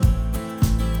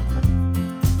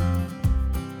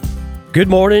Good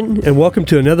morning, and welcome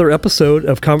to another episode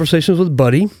of Conversations with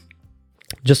Buddy.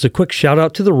 Just a quick shout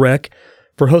out to The Rec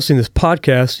for hosting this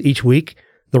podcast each week.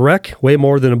 The Rec, way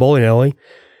more than a bowling alley.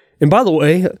 And by the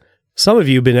way, some of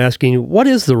you have been asking, what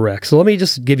is The Rec? So let me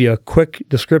just give you a quick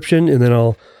description, and then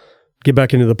I'll get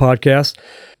back into the podcast.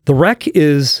 The Rec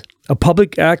is a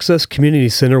public access community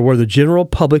center where the general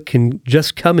public can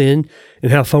just come in and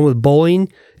have fun with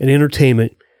bowling and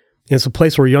entertainment. And it's a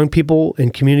place where young people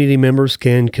and community members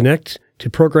can connect to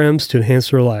programs to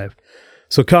enhance their life.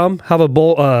 So come, have a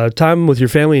bowl, time with your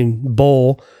family and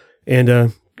bowl,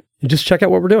 and just check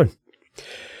out what we're doing.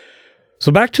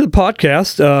 So back to the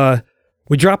podcast.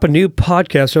 We drop a new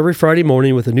podcast every Friday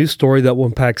morning with a new story that will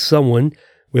impact someone.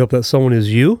 We hope that someone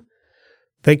is you.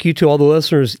 Thank you to all the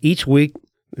listeners each week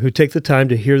who take the time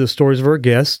to hear the stories of our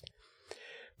guests.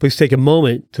 Please take a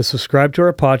moment to subscribe to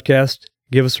our podcast,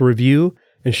 give us a review,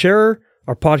 and share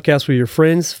our podcast with your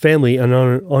friends, family, and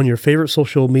on your favorite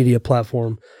social media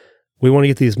platform. We want to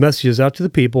get these messages out to the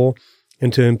people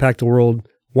and to impact the world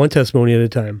one testimony at a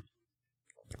time.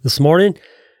 This morning,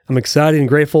 I'm excited and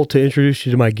grateful to introduce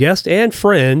you to my guest and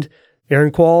friend,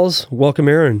 Aaron Qualls. Welcome,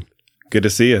 Aaron. Good to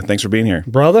see you. Thanks for being here.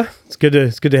 Brother, it's good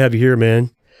to have you here, man.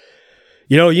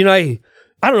 You know, I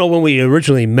don't know when we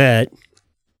originally met,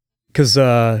 but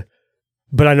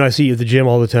I know I see you at the gym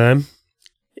all the time,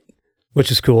 which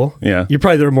is cool. Yeah. You're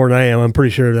probably there more than I am. I'm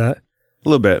pretty sure of that. A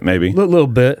little bit, maybe. A little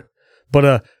bit.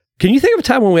 But can you think of a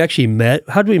time when we actually met?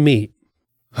 How did we meet?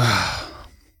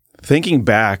 Thinking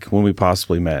back when we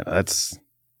possibly met, it's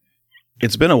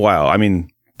been a while. I mean,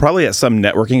 probably at some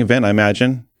networking event, I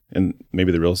imagine, in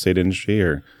maybe the real estate industry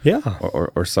or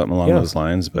something along those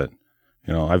lines. But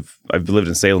you know, I've lived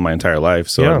in Salem my entire life,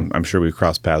 so I'm sure we've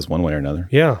crossed paths one way or another.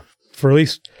 Yeah, for at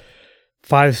least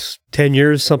 5-10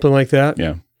 years, something like that.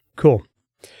 Yeah. Cool.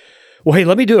 Well, hey,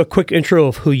 let me do a quick intro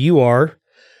of who you are,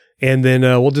 and then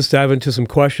we'll just dive into some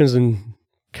questions and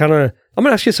I'm going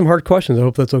to ask you some hard questions. I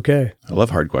hope that's okay. I love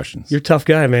hard questions. You're a tough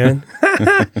guy, man.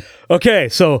 Okay,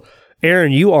 so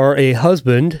Aaron, you are a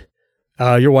husband.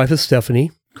 Your wife is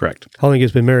Stephanie. Correct. How long have you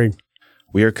guys been married?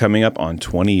 We are coming up on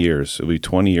 20 years. It'll be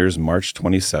 20 years, March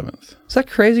 27th. Is that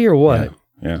crazy or what?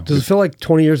 Yeah. Does it feel like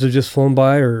 20 years have just flown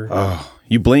by? Or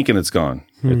you blink and it's gone.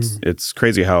 It's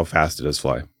crazy how fast it does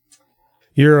fly.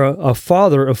 You're a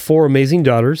father of 4 amazing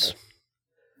daughters.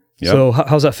 Yep. So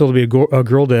how's that feel to be a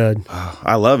girl dad?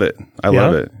 I love it. I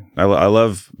love it. I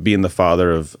love being the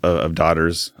father of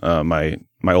daughters. My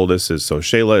oldest is, so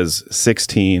Shayla is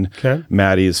 16, okay.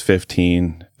 Maddie is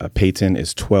 15, Peyton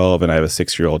is 12, and I have a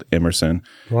 6-year-old Emerson.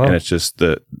 Wow. And it's just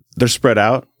they're spread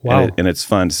out. Wow. And it's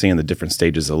fun seeing the different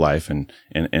stages of life and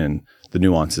the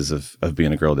nuances of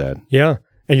being a girl dad. Yeah.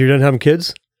 And you're done having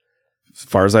kids? As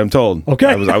far as I'm told. Okay.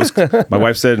 I was my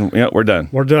wife said, we're done.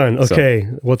 We're done. Okay.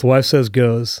 So. What the wife says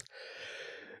goes.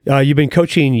 You've been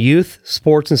coaching youth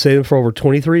sports in Salem for over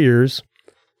 23 years.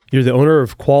 You're the owner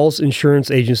of Qualls Insurance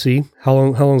Agency. How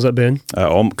long has that been?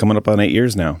 Coming up on 8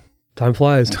 years now. Time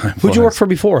flies. Who'd you work for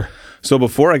before? So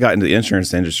before I got into the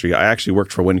insurance industry, I actually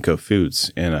worked for Winco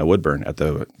Foods in Woodburn at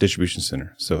the distribution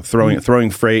center. So throwing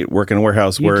freight, working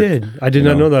warehouse work. You did. I did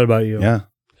not know that about you. Yeah.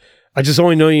 I just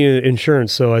only know you in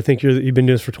insurance, so I think you've been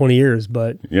doing this for 20 years,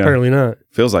 but apparently not.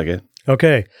 Feels like it.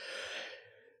 Okay.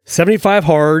 75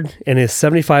 hard and a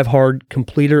 75 hard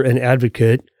completer and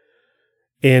advocate.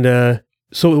 And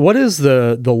so what is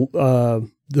the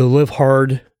live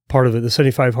hard part of it, the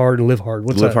 75 hard and live hard?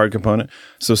 What's the live that? Hard component?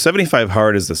 So 75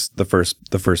 hard is the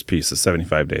first piece, the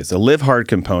 75 days. The live hard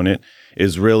component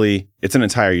is really, it's an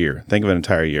entire year. Think of an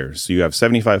entire year. So you have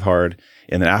 75 hard,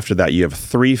 and then after that you have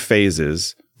 3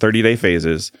 phases, 30-day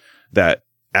phases that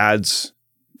adds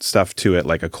stuff to it,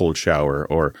 like a cold shower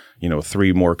or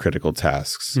 3 more critical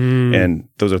tasks. And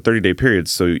those are 30-day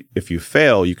periods. So if you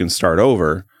fail, you can start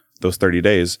over those 30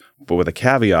 days. But with a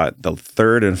caveat, the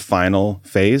third and final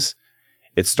phase,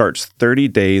 it starts 30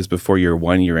 days before your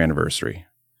 1-year anniversary.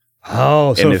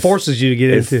 Oh, so it forces you to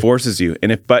get into it. It forces you.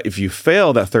 And if you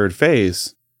fail that third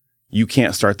phase, you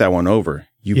can't start that one over.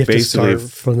 You have basically, to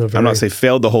start from the very... I'm not saying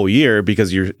failed the whole year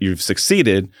because you've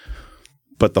succeeded,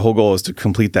 but the whole goal is to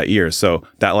complete that year. So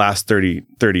that last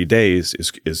 30 days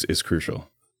is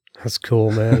crucial. That's cool,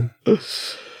 man.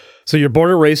 So you're born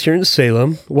and raised here in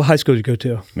Salem. What high school did you go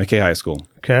to? McKay High School.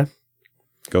 Okay.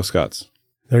 Go Scots.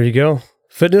 There you go.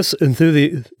 Fitness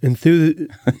enthusiast.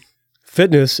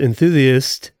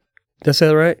 Did I say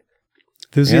that right?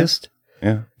 Enthusiast?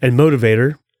 Yeah. And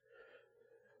motivator.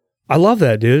 I love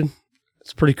that, dude.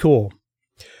 It's pretty cool.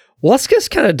 Well, let's just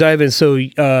kind of dive in. So,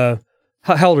 how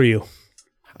old are you?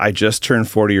 I just turned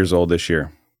 40 years old this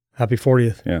year. Happy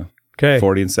 40th. Yeah. Okay.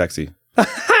 40 and sexy.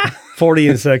 40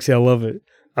 and sexy. I love it.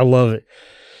 I love it.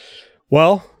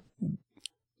 Well,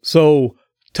 so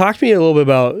talk to me a little bit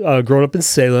about growing up in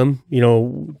Salem,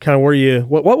 kind of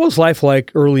what was life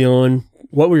like early on?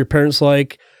 What were your parents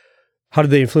like? How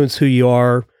did they influence who you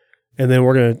are? And then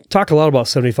we're going to talk a lot about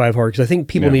 75 hard because I think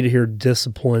people need to hear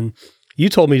discipline. You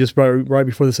told me just right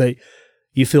before this,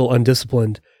 you feel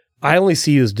undisciplined. I only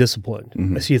see you as disciplined.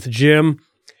 I see you at the gym.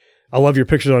 I love your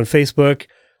pictures on Facebook.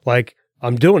 Like,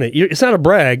 I'm doing it. It's not a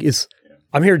brag.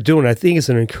 I'm here doing it. I think it's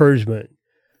an encouragement.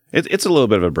 It's a little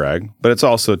bit of a brag, but it's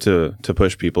also to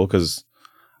push people because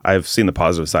I've seen the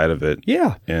positive side of it.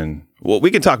 Yeah. And well,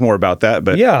 we can talk more about that,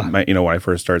 but when I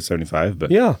first started 75,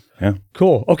 but yeah.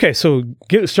 Cool. Okay. So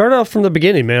start off from the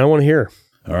beginning, man. I want to hear.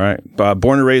 All right.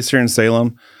 Born and raised here in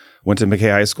Salem, went to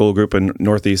McKay High School, grew up in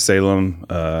Northeast Salem,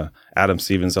 Adam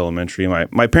Stevens Elementary.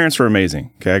 My parents were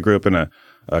amazing. Okay. I grew up in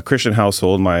a Christian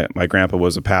household. My grandpa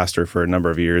was a pastor for a number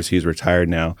of years. He's retired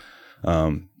now.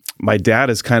 My dad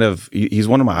is he's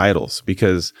one of my idols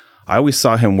because I always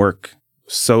saw him work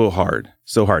so hard.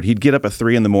 He'd get up at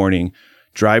 3 a.m,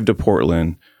 drive to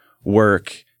Portland,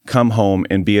 work, come home,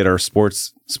 and be at our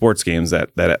sports games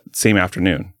that same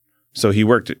afternoon. So he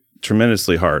worked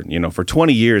tremendously hard. For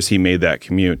 20 years, he made that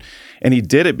commute. And he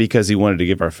did it because he wanted to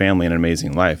give our family an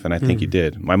amazing life. And I think he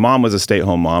did. My mom was a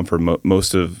stay-at-home mom for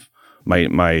most of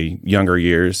my younger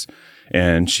years.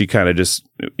 And she kind of just,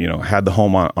 had the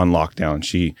home on lockdown.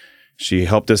 She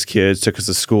helped us kids, took us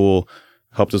to school,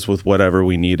 helped us with whatever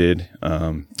we needed.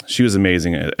 She was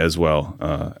amazing as well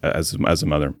as a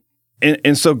mother.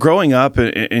 And so growing up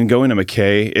and going to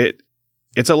McKay,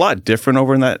 it's a lot different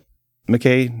over in that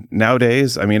McKay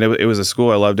nowadays. I mean, it was a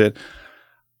school. I loved it.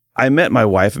 I met my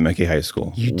wife at McKay High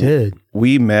School. You did?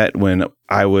 We met when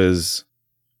I was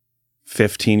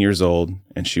 15 years old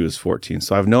and she was 14.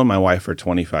 So I've known my wife for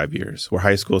 25 years. We're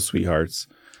high school sweethearts.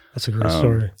 That's a great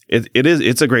story.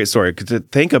 It's a great story. To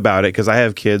think about it, because I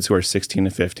have kids who are 16 to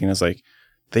 15. It's like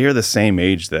they are the same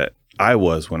age that I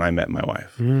was when I met my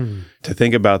wife. To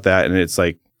think about that, and it's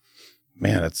like,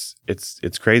 man,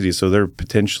 it's crazy. So they're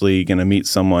potentially going to meet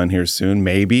someone here soon.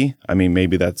 Maybe. I mean,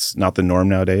 maybe that's not the norm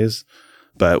nowadays,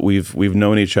 but we've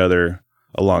known each other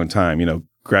a long time.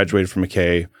 Graduated from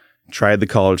McKay, tried the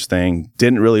college thing,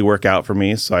 didn't really work out for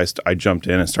me. So I jumped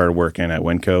in and started working at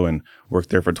Winco and worked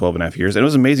there for 12 and a half years. And it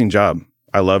was an amazing job.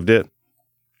 I loved it.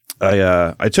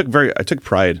 I took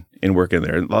pride in working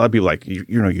there. A lot of people like,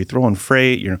 you're throwing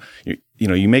freight,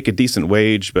 you make a decent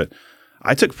wage, but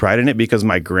I took pride in it because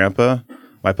my grandpa,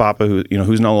 my papa,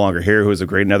 who's no longer here, who was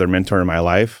another mentor in my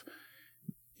life,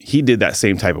 he did that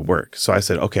same type of work. So I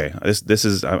said, okay, this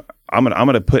is, I'm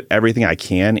going to put everything I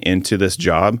can into this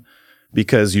job,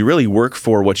 because you really work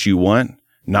for what you want,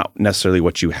 not necessarily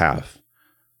what you have.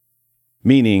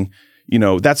 Meaning,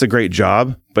 that's a great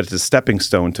job, but it's a stepping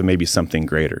stone to maybe something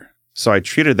greater. So I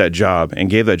treated that job and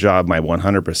gave that job my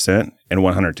 100% and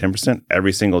 110%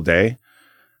 every single day,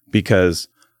 because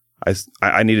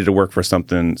I needed to work for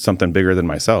something bigger than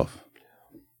myself.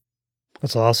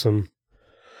 That's awesome.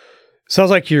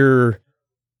 Sounds like I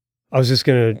was just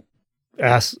going to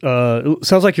ask, it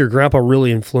sounds like your grandpa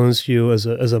really influenced you as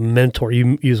a mentor.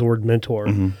 You use the word mentor.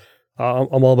 I'm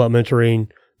all about mentoring.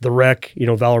 The Rec,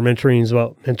 Valor Mentoring is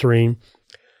about mentoring.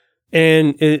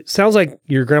 And it sounds like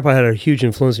your grandpa had a huge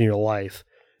influence in your life.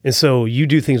 And so you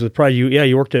do things with pride.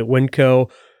 You worked at Winco,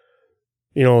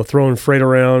 throwing freight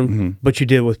around, but you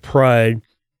did it with pride.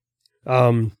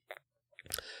 Talk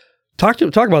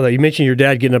about that. You mentioned your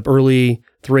dad getting up early,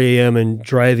 3 a.m. and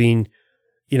driving,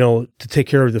 to take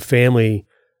care of the family.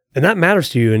 And that matters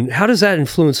to you. And how does that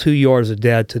influence who you are as a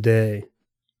dad today?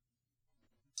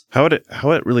 How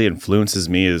it really influences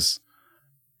me is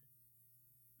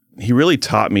he really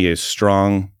taught me a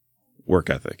strong work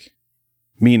ethic.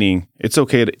 Meaning, it's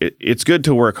okay it's good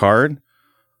to work hard,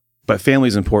 but family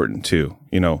is important too.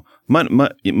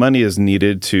 Money is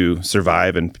needed to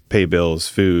survive and pay bills,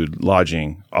 food,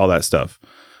 lodging, all that stuff.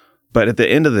 But at the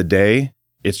end of the day,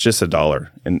 it's just $1,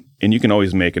 and you can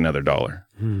always make another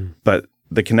 $1. But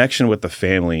the connection with the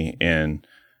family and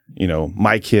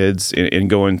my kids and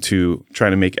going to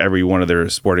trying to make every one of their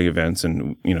sporting events,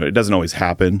 and it doesn't always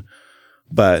happen,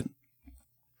 but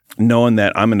knowing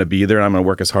that I'm going to be there and I'm going to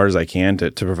work as hard as I can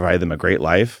to provide them a great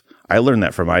life. I learned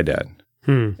that from my dad.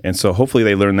 And so hopefully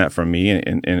they learn that from me,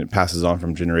 and it passes on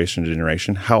from generation to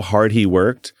generation. How hard he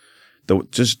worked,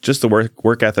 just the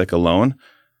work ethic alone.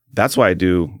 That's why I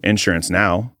do insurance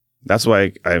now. That's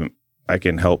why I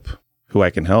can help who I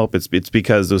can help. It's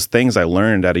because those things I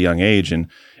learned at a young age and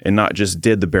not just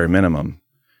did the bare minimum.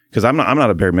 Because I'm not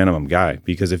a bare minimum guy.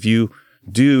 Because if you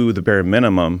do the bare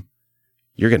minimum,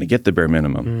 you're going to get the bare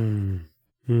minimum.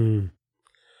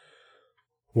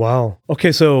 Wow.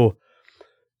 Okay, so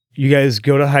you guys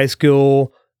go to high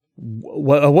school.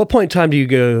 At what point in time do you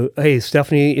go, hey,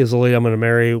 Stephanie is the lady I'm going to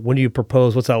marry? When do you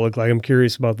propose? What's that look like? I'm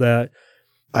curious about that.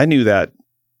 I knew that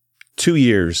 2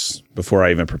 years before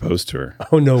I even proposed to her.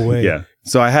 Oh, no way. Yeah.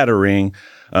 So I had a ring.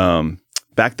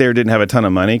 Back there, didn't have a ton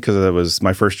of money because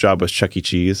my first job was Chuck E.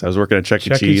 Cheese. I was working at Chuck E.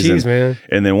 Cheese, man.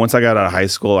 And then once I got out of high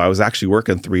school, I was actually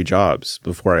working 3 jobs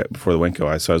before the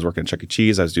Winco. So I was working at Chuck E.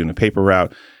 Cheese. I was doing a paper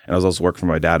route, and I was also working for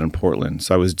my dad in Portland.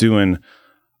 So I was doing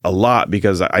a lot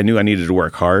because I knew I needed to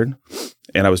work hard,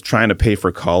 and I was trying to pay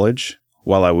for college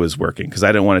while I was working because I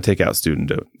didn't want to take out student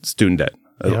debt,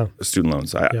 student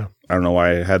loans. I don't know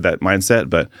why I had that mindset,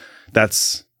 but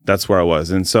that's where I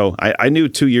was. And so I knew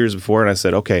 2 years before, and I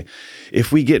said, okay,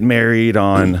 if we get married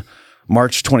on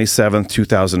March 27th,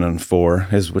 2004,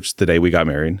 which the day we got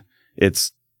married,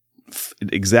 it's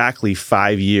exactly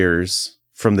 5 years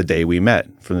from the day we met,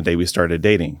 from the day we started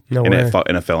dating. No and way.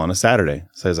 It fell on a Saturday.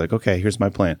 So I was like, okay, here's my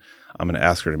plan. I'm going to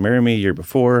ask her to marry me a year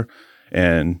before,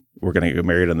 and we're going to get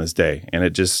married on this day. And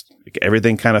it just,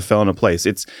 everything kind of fell into place.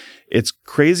 It's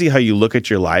crazy how you look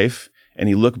at your life and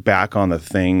you look back on the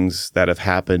things that have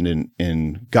happened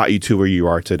and got you to where you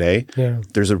are today. Yeah.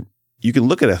 You can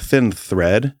look at a thin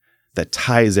thread that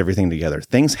ties everything together.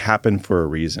 Things happen for a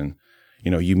reason.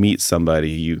 You meet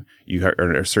somebody, you are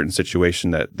in a certain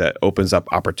situation that opens up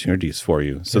opportunities for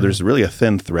you. So there's really a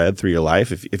thin thread through your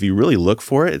life. If you really look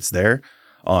for it, it's there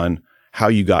on how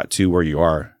you got to where you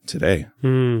are today.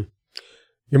 Your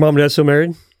mom and dad still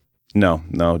married? No,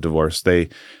 divorced. They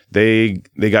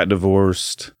got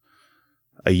divorced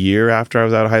a year after I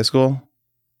was out of high school.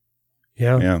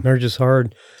 Yeah. Marriage is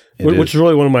hard. Which is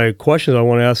really one of my questions I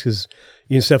want to ask is,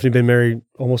 you and Stephanie have been married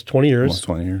almost 20 years. Almost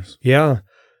 20 years. Yeah.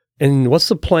 And what's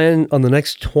the plan on the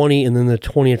next 20 and then the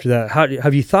 20 after that?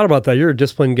 Have you thought about that? You're a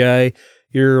disciplined guy.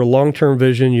 You're a long-term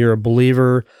vision. You're a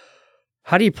believer.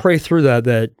 How do you pray through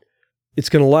that it's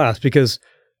going to last? Because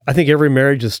I think every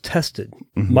marriage is tested.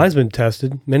 Mm-hmm. Mine's been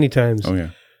tested many times. Oh, yeah.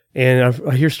 And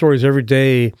I hear stories every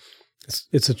day.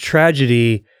 It's a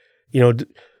tragedy.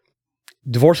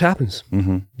 Divorce happens.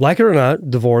 Mm-hmm. Like it or not,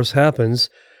 divorce happens.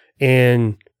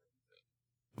 And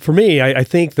for me, I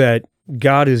think that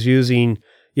God is using,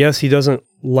 yes, he doesn't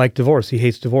like divorce. He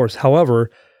hates divorce. However,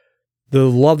 the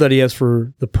love that he has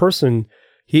for the person,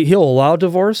 he'll allow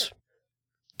divorce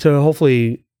to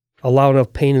hopefully allow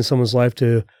enough pain in someone's life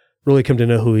to really come to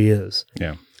know who he is.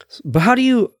 Yeah. But how do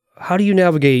you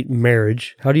navigate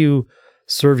marriage? How do you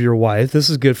serve your wife? This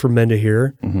is good for men to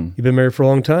hear. Mm-hmm. You've been married for a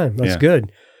long time. That's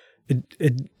good.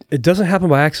 It doesn't happen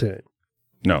by accident.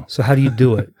 No. So how do you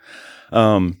do it?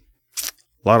 A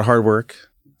lot of hard work,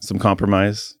 some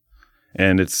compromise,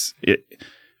 and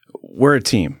we're a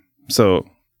team. So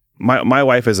my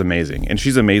wife is amazing, and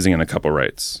she's amazing in a couple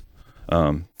rights.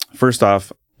 First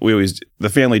off, the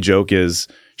family joke is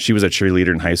she was a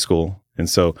cheerleader in high school, and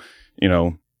so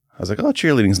I was like, oh,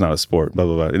 cheerleading's not a sport, blah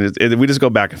blah blah. And we just go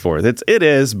back and forth. It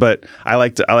is, but I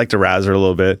like to razz her a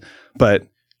little bit. But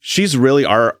she's really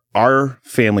our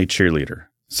family cheerleader.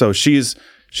 So she's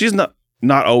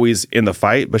not always in the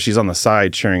fight, but she's on the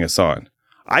side cheering us on.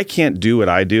 I can't do what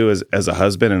I do as a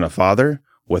husband and a father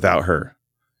without her.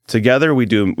 Together we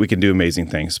can do amazing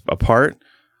things. Apart,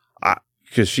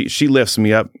 because she lifts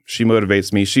me up, she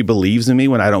motivates me, she believes in me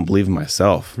when I don't believe in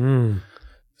myself.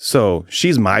 So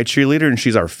she's my cheerleader and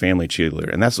she's our family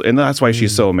cheerleader, and that's why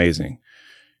she's so amazing.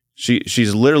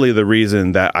 She's literally the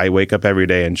reason that I wake up every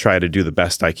day and try to do the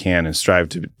best I can and strive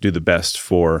to do the best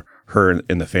for her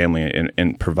and the family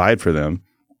and provide for them.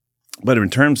 But in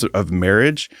terms of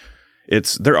marriage,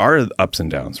 there are ups and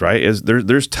downs, right?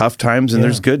 There's tough times and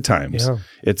there's good times. Yeah.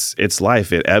 It's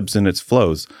life. It ebbs and it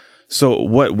flows. So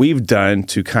what we've done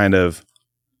to kind of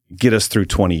get us through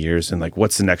 20 years and like,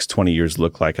 what's the next 20 years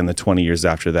look like and the 20 years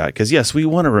after that? Because yes, we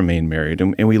want to remain married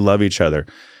and we love each other.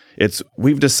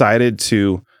 We've decided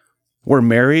we're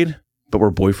married, but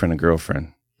we're boyfriend and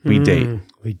girlfriend. We date.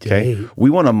 We date. Okay? We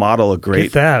want to model a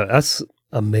great... That's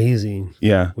amazing.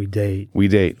 Yeah. We date.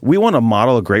 We want to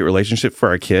model a great relationship for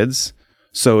our kids.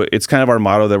 So it's kind of our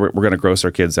motto that we're going to gross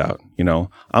our kids out. I'm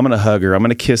going to hug her. I'm going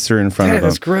to kiss her in front of them.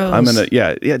 That's gross. I'm going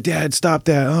to, Dad, stop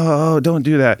that. Oh, don't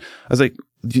do that. I was like,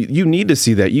 you need to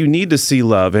see that. You need to see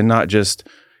love and not just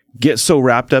get so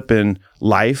wrapped up in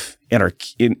life and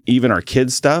even our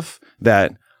kids' stuff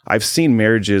that I've seen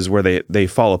marriages where they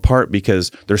fall apart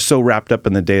because they're so wrapped up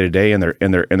in the day-to-day and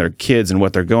their kids and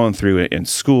what they're going through in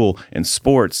school and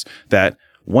sports that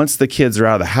once the kids are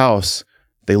out of the house,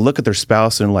 they look at their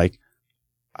spouse and like,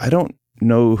 I don't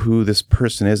know who this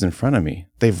person is in front of me.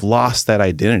 They've lost that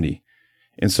identity.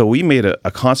 And so we made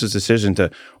a conscious decision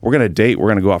we're going to date. We're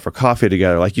going to go out for coffee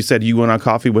together. Like you said, you went on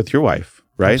coffee with your wife,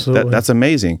 right? That's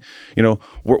amazing.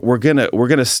 We're going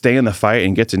to stay in the fight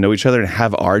and get to know each other and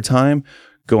have our time,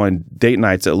 go on date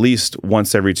nights at least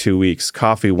once every 2 weeks,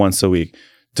 coffee once a week,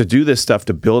 to do this stuff,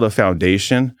 to build a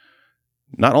foundation,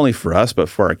 not only for us, but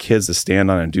for our kids to stand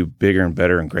on and do bigger and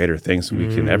better and greater things than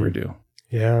we can ever do.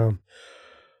 Yeah.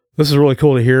 This is really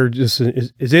cool to hear.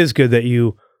 It is good that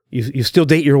you still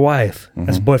date your wife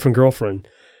as boyfriend, girlfriend,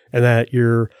 and that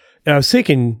and I was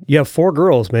thinking, you have 4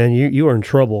 girls, man, you are in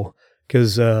trouble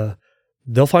because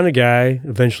they'll find a guy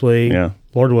eventually,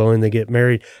 Lord willing, they get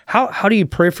married. How do you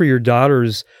pray for your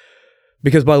daughters?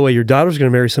 Because, by the way, your daughter's going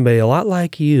to marry somebody a lot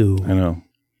like you. I know.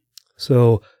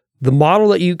 So the model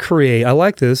that you create, I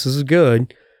like this. This is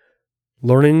good.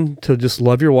 Learning to just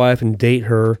love your wife and date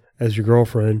her as your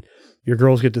girlfriend. Your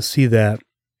girls get to see that.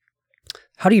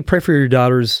 How do you pray for your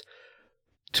daughters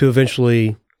to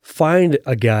eventually find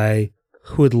a guy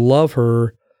who would love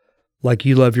her like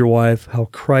you love your wife, how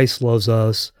Christ loves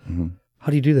us?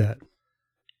 How do you do that?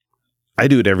 I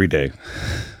do it every day.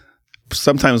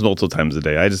 Sometimes multiple times a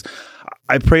day.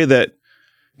 I pray that,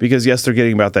 because yes, they're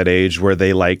getting about that age where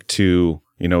they like to,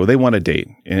 they want to date.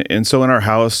 And so in our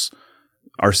house,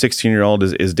 our 16-year-old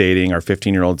is dating, our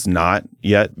 15-year-old's not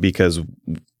yet, because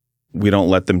we don't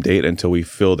let them date until we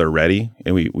feel they're ready.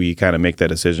 And we kind of make that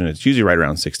decision. It's usually right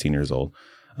around 16 years old.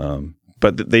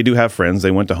 But they do have friends.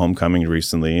 They went to homecoming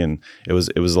recently, and it was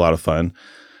a lot of fun.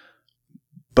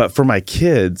 But for my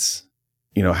kids,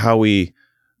 how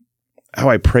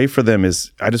I pray for them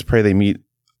is I just pray they meet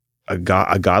a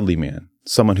godly man,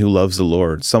 someone who loves the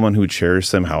Lord, someone who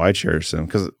cherishes them how I cherish them.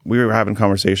 Because we were having a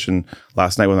conversation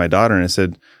last night with my daughter, and I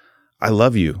said, I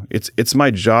love you. It's my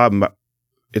job.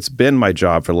 It's been my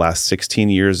job for the last 16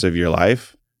 years of your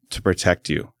life to protect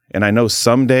you. And I know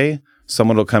someday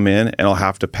someone will come in and I'll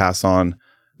have to pass on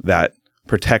that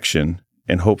protection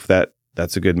and hope that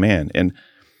that's a good man. And,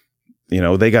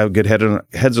 they got good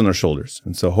heads on their shoulders.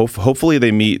 And so hopefully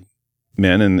they meet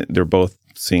men, and they're both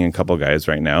seeing a couple of guys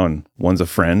right now, and one's a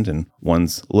friend and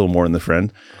one's a little more than the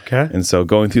friend. Okay. And so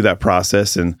going through that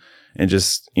process and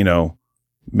just,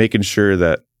 making sure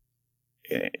that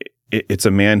it's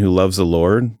a man who loves the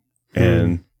Lord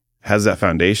and has that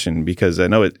foundation, because I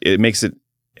know it makes it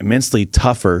immensely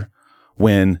tougher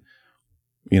when,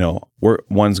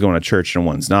 one's going to church and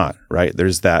one's not, right?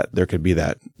 There could be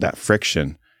that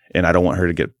friction, and I don't want her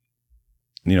to get,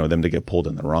 them to get pulled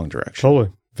in the wrong direction.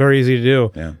 Totally. Very easy to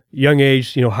do. Yeah. Young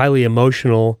age, highly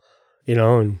emotional,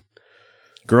 and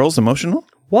girls emotional?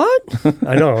 What?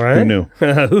 I know, right? Who knew?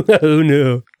 Who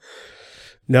knew?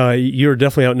 No, you're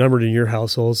definitely outnumbered in your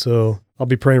household, so I'll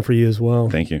be praying for you as well.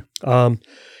 Thank you.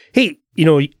 Hey,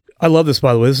 I love this,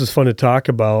 by the way. This is fun to talk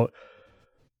about.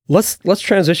 Let's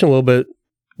transition a little bit.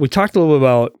 We talked a little bit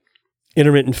about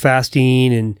intermittent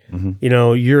fasting, and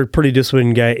you're a pretty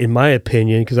disciplined guy, in my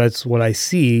opinion, because that's what I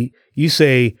see. You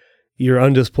say you're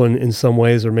undisciplined in some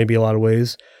ways, or maybe a lot of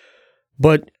ways.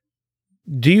 But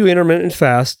do you intermittent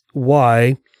fast?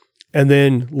 Why? And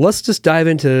then let's just dive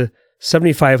into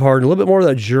 75 hard and a little bit more of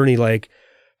that journey. Like,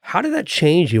 how did that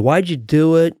change you? Why'd you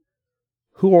do it?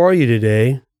 Who are you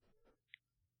today?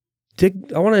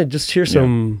 I want to just hear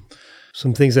some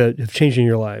things that have changed in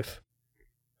your life.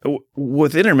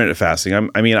 With intermittent fasting,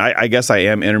 I guess I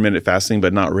am intermittent fasting,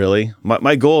 but not really.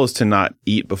 My goal is to not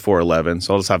eat before 11,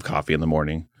 so I'll just have coffee in the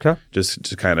morning. Okay. Just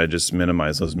to kind of just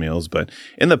minimize those meals. But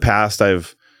in the past,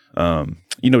 I've,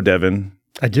 Devin.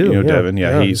 I do. Devin.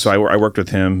 Yeah. So I worked with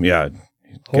him. Yeah.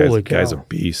 Holy cow. Guy's a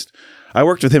beast. I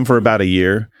worked with him for about a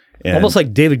year. Almost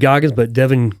like David Goggins, but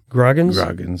Devin Groggins?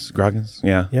 Groggins.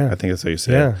 Yeah. I think that's how you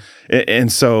say it.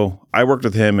 And so I worked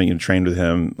with him and trained with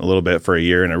him a little bit for a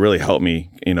year, and it really helped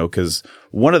me, because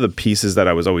one of the pieces that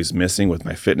I was always missing with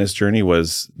my fitness journey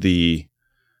was the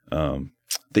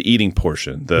eating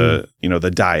portion,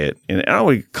 the diet. And I don't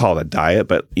would call it a diet,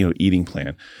 but, eating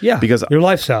plan. Yeah, because your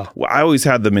lifestyle. I always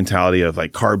had the mentality of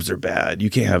like, carbs are bad. You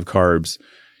can't have carbs.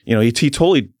 He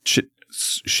totally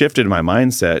shifted my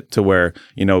mindset to where,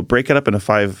 break it up into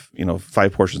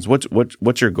five portions.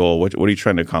 What's your goal? What are you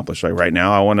trying to accomplish? Like right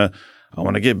now, I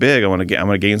want to get big. I'm going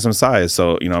to gain some size.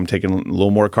 So, I'm taking a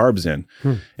little more carbs in.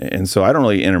 And so I don't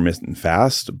really intermittent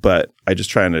fast, but I just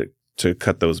trying to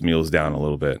cut those meals down a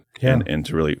little bit and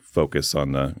to really focus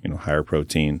on the, higher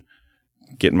protein,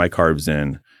 getting my carbs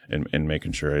in and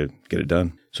making sure I get it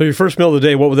done. So your first meal of the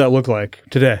day, what would that look like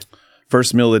today?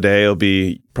 First meal of the day will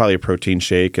be probably a protein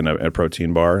shake and a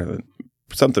protein bar,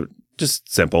 something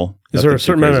just simple. Is there a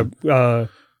certain amount of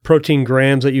protein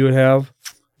grams that you would have?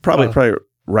 Probably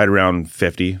right around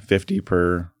 50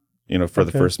 per for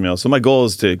the first meal. So my goal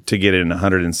is to get in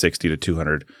 160 to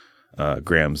 200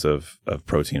 grams of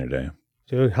protein a day.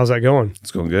 Dude, how's that going?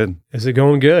 It's going good. Is it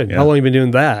going good? Yeah. How long have you been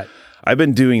doing that? I've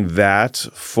been doing that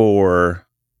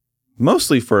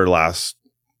mostly for the last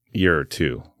year or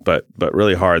two, but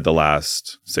really hard the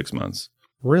last 6 months.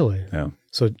 Really? Yeah.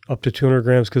 So up to 200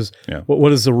 grams, because Yeah.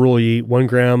 what is the rule? You eat 1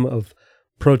 gram of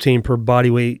protein per body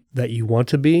weight that you want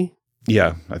to be?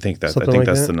 Yeah, I think that's that?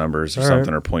 the numbers or All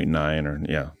something, or 0.9 or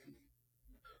yeah.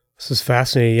 This is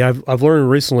fascinating. I've learned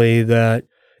recently that,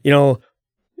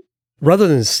 rather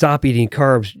than stop eating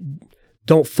carbs,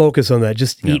 don't focus on that.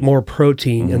 Just eat more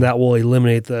protein, and that will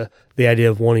eliminate the idea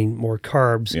of wanting more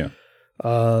carbs. Yeah.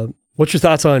 What's your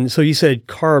thoughts on, so you said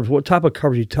carbs. What type of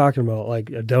carbs are you talking about? Like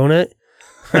a donut?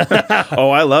 Oh,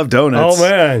 I love donuts. Oh,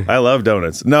 man. I love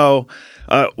donuts. No,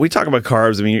 we talk about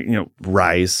carbs. I mean,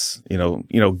 rice,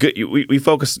 good. We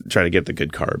focus, try to get the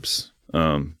good carbs.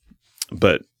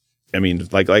 But I mean,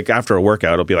 like after a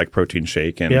workout, it'll be like protein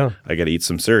shake, and I got to eat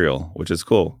some cereal, which is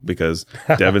cool because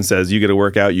Devin says you get a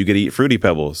workout, you get to eat Fruity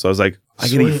Pebbles. So I was like, I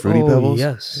get to eat Fruity Pebbles.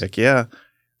 Yes. Heck yeah,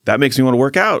 that makes me want to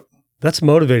work out. That's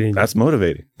motivating. That's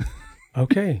motivating.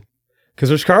 Okay, because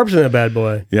there's carbs in that bad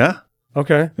boy. Yeah.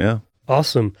 Okay. Yeah.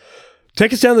 Awesome.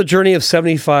 Take us down the journey of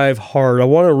 75 hard. I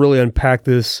want to really unpack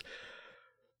this.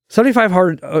 75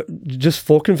 hard, just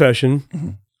full confession.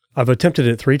 Mm-hmm. I've attempted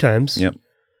it 3 times. Yep.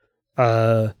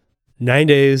 9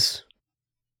 days,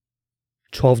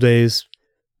 12 days,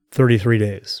 33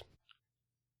 days.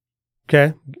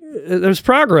 Okay. There's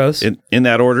progress. In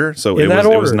that order. So it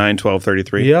was 9, 12,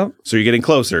 33. Yep. So you're getting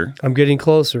closer. I'm getting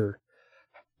closer.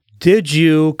 Did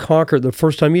you conquer the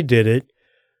first time you did it?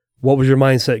 What was your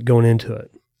mindset going into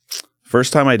it?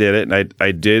 First time I did it, and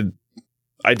I did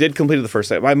complete it the first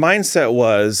time. My mindset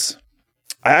was,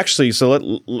 let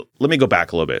me go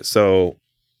back a little bit. So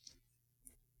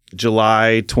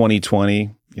July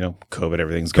 2020, COVID,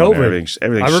 everything's going, everything's I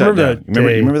shut remember down. that. You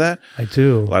remember that? I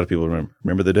do. A lot of people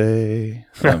remember the day.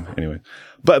 Anyway,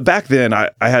 but back then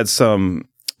I had some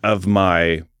of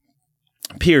my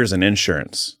peers in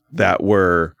insurance that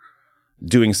were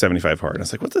doing 75 hard. And I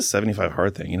was like, what's this 75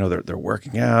 hard thing? They're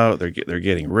working out, they're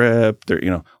getting ripped.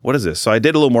 What is this? So I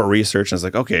did a little more research, and I was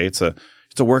like, okay, it's a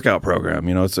workout program.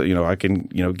 I can,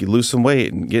 lose some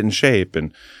weight and get in shape.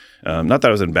 And not that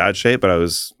I was in bad shape, but I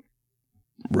was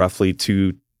roughly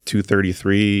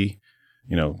 233,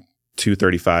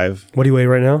 235. What do you weigh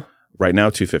right now? Right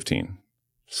now, 215.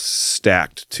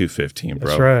 Stacked 215, bro.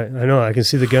 That's right. I know. I can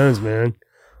see the guns, man.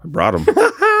 I brought them.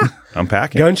 I'm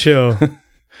packing. Gun show.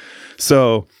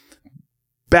 So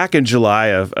back in July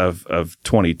of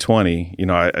 2020,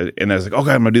 I was like,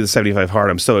 okay, I'm gonna do the 75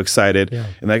 hard. I'm so excited. Yeah.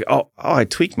 And like, I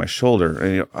tweaked my shoulder,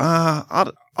 and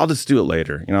I'll just do it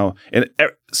later. And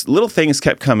little things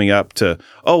kept coming up to,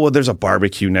 there's a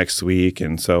barbecue next week,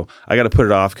 and so I got to put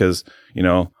it off because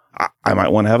I might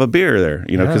want to have a beer there.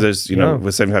 Because there's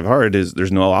with 75 hard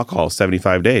there's no alcohol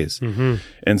 75 days,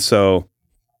 and so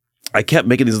I kept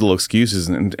making these little excuses,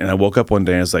 and I woke up one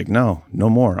day and I was like, no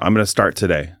more. I'm going to start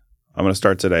today.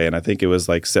 And I think it was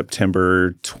like August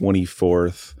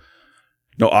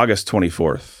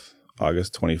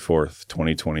 24th,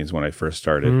 2020 is when I first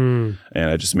started. And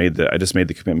I just made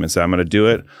the commitment. So I'm going to do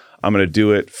it. I'm going to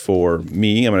do it for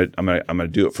me. I'm going to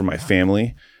do it for my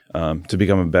family, to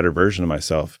become a better version of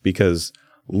myself, because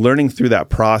learning through that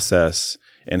process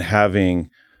and having,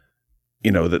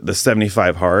 the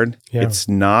 75 hard, it's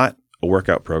not a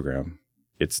workout program.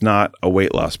 It's not a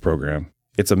weight loss program.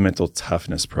 It's a mental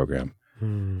toughness program.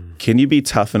 Can you be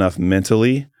tough enough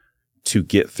mentally to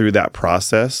get through that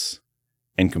process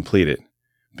and complete it?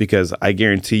 Because I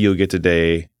guarantee you'll get to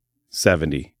day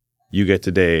 70. You get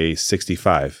to day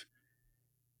 65.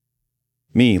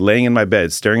 Me laying in my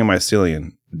bed, staring at my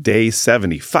ceiling, day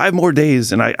 70, 5 more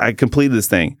days, and I completed this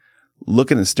thing.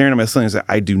 Looking and staring at my ceiling,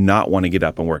 I do not want to get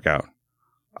up and work out.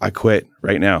 I quit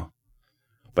right now.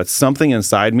 But something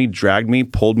inside me dragged me,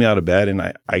 pulled me out of bed, and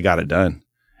I got it done.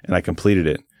 And I completed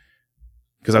it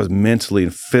because I was mentally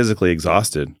and physically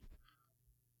exhausted.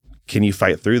 Can you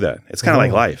fight through that? It's kind of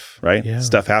like life, right? Yeah.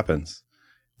 Stuff happens.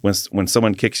 When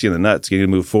someone kicks you in the nuts, you're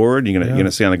going to move forward, you're going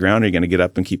to stay on the ground, or you're going to get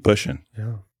up and keep pushing.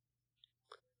 Yeah.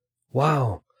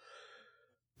 Wow.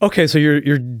 Okay, so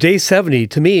your day 70,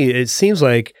 to me, it seems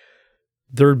like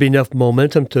there would be enough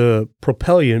momentum to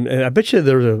propel you. And I bet you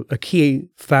there's a key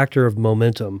factor of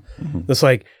momentum. It's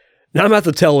like, now I'm at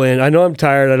the tail end. I know I'm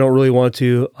tired. I don't really want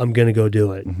to. I'm going to go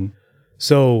do it.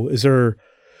 So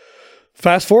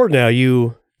fast forward now,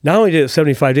 you not only did it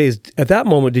 75 days, at that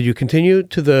moment, did you continue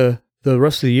to the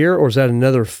rest of the year, or is that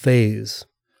another phase?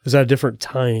 Is that a different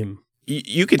time?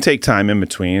 You can take time in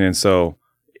between. And so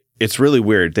it's really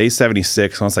weird. Day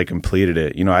 76, once I completed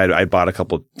it, you know, I bought a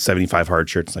couple 75 hard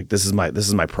shirts. Like this is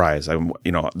my prize. I'm,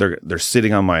 you know, they're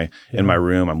sitting on in my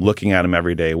room. I'm looking at them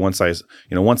every day. Once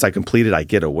I complete it, I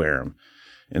get to wear them.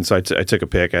 And so I took a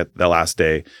pic at the last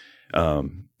day.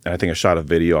 And I think I shot a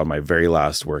video on my very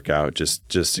last workout,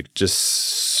 just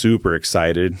super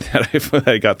excited that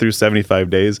I got through 75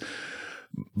 days.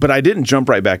 But I didn't jump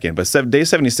right back in. But day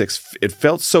 76, it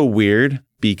felt so weird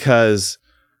because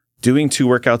doing 2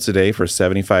 workouts a day for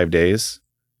 75 days,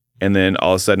 and then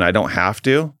all of a sudden I don't have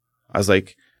to. I was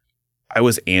like, I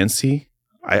was antsy.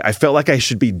 I felt like I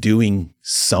should be doing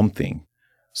something.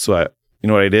 So you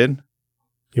know what I did?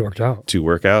 You worked out. 2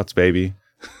 workouts, baby.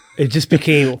 It just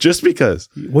became just because.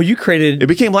 Well, you created it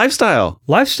became lifestyle.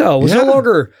 Lifestyle was no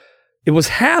longer. It was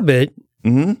habit,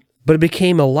 but it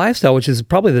became a lifestyle, which is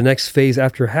probably the next phase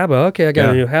after habit. Okay, I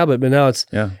got a new habit, but now it's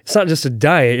not just a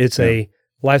diet; it's a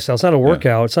lifestyle. It's not a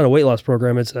workout. It's not a weight loss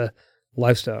program. It's a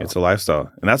lifestyle. It's a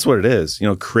lifestyle, and that's what it is. You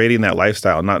know, creating that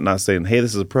lifestyle, not saying, "Hey,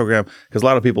 this is a program," because a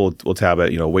lot of people will tab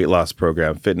it. You know, weight loss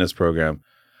program, fitness program,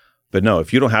 but no,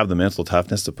 if you don't have the mental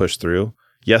toughness to push through.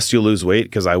 Yes, you'll lose weight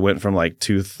because I went from like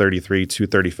 233,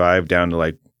 235 down to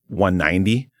like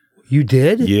 190. You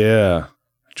did? Yeah.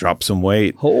 Dropped some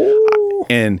weight. Oh.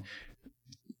 And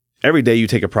every day you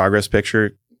take a progress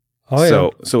picture. Oh, yeah.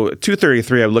 So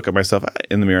 233, I look at myself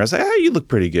in the mirror. I say, you look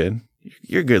pretty good.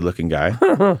 You're a good looking guy.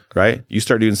 Right? You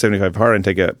start doing 75 hard and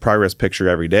take a progress picture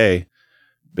every day.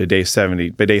 By day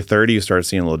 30, you start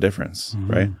seeing a little difference.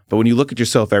 Right? But when you look at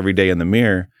yourself every day in the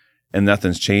mirror and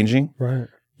nothing's changing. Right.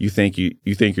 You think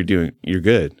you're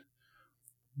good.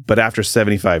 But after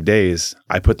 75 days,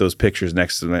 I put those pictures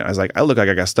next to me. I was like, I look like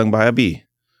I got stung by a bee.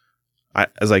 I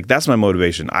was like, that's my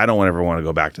motivation. I don't ever want to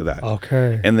go back to that.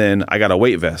 Okay. And then I got a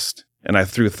weight vest and I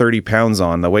threw 30 pounds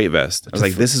on the weight vest. I was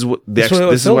like, this is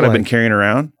what I've been carrying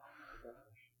around.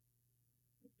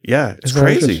 Yeah. It's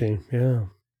crazy. Yeah.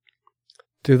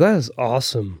 Dude, that is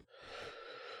awesome.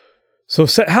 So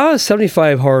how has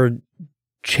 75 hard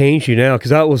changed you now? Because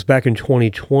that was back in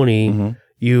 2020.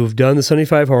 You've done the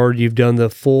 75 hard. You've done the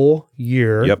full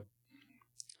year. Yep.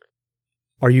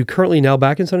 Are you currently now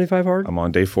back in 75 hard? I'm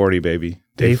on day 40, baby.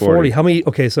 Day 40. How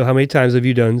many times have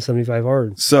you done 75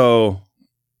 hard? So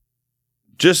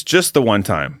just the one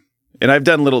time. And I've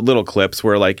done little clips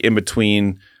where like in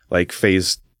between like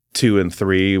phase 2 and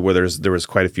 3 where there was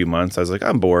quite a few months. I was like,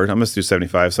 I'm bored. I'm going to do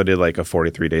 75. So I did like a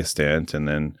 43-day stint and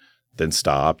then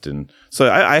stopped. And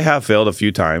so I have failed a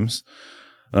few times.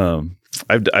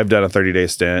 I've done a 30-day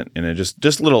stint and it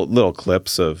just little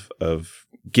clips of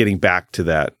getting back to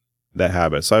that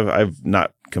habit. So I've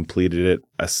not completed it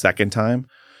a second time.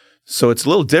 So it's a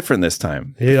little different this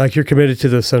time. Yeah, like you're committed to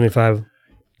the 75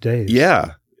 days.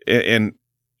 Yeah. And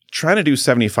trying to do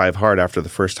 75 hard after the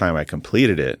first time I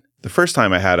completed it. The first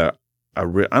time I had I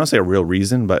don't say a real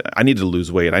reason, but I needed to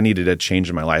lose weight. I needed a change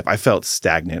in my life. I felt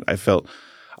stagnant. I felt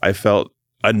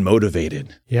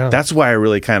unmotivated. Yeah. That's why I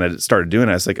really kind of started doing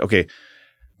it. I was like, okay,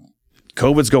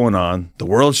 COVID's going on. The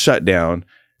world's shut down.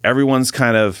 Everyone's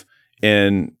kind of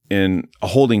in a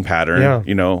holding pattern,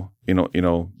 you know,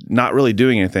 not really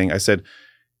doing anything. I said,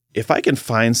 if I can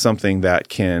find something that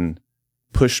can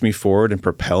push me forward and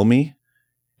propel me.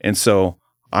 And so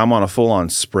I'm on a full on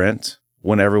sprint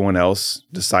when everyone else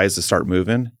decides to start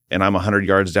moving and I'm 100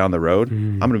 yards down the road,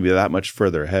 I'm going to be that much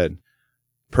further ahead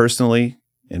personally,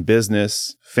 in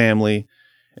business, family.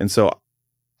 And so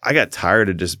I got tired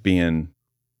of just being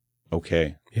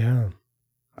okay. Yeah.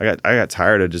 I got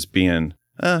tired of just being,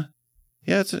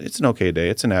 it's an okay day.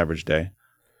 It's an average day.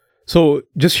 So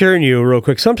just hearing you real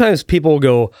quick, sometimes people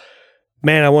go,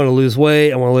 man, I want to lose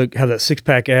weight. I want to have that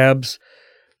 6-pack abs.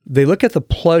 They look at the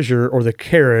pleasure or the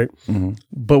carrot,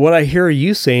 but what I hear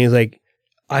you saying is like,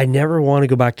 I never want to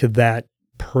go back to that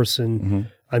person.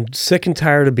 I'm sick and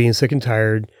tired of being sick and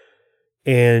tired.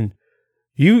 And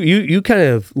you kind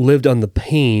of lived on the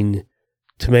pain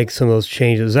to make some of those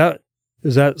changes.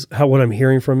 Is that how what I'm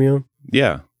hearing from you?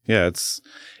 Yeah. It's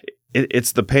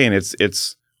the pain.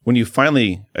 It's when you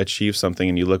finally achieve something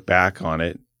and you look back on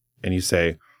it and you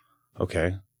say,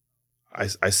 okay,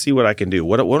 I see what I can do.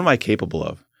 What am I capable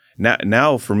of?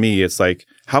 Now for me, it's like,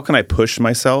 how can I push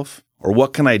myself, or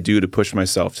what can I do to push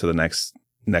myself to the next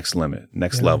limit,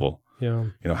 next level? Yeah.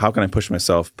 You know, how can I push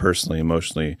myself personally,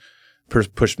 emotionally,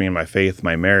 push me in my faith,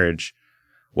 my marriage?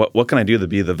 What can I do to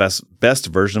be the best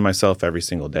version of myself every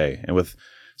single day? And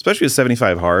especially with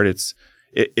 75 hard,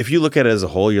 if you look at it as a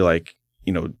whole, you're like,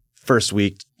 you know, first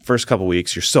couple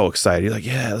weeks, you're so excited. You're like,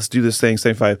 yeah, let's do this thing,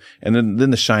 75. And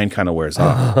then the shine kind of wears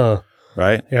off,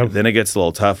 right? Yep. Then it gets a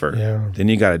little tougher. Yeah. Then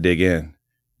you got to dig in.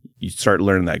 you start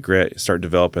learning that grit, start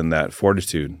developing that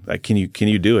fortitude. Like, can you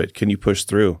do it? Can you push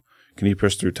through? Can you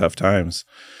push through tough times?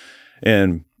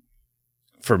 And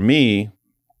for me,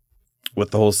 with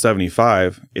the whole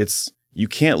 75, you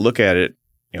can't look at it,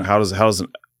 how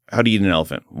do you eat an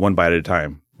elephant? One bite at a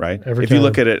time, right? If you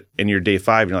look at it and you're day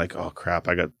 5, you're like, oh crap,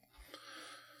 I got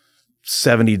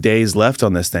 70 days left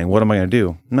on this thing. What am I going to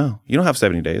do? No, you don't have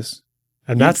 70 days.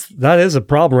 And that is a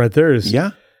problem right there.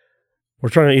 We're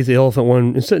trying to eat the elephant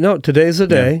one. Instead, no, today's the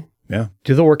day. Yeah.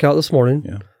 Do the workout this morning.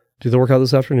 Yeah. Do the workout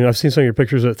this afternoon. I've seen some of your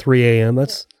pictures at 3 a.m.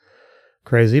 That's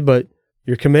crazy, but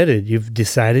you're committed. You've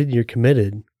decided you're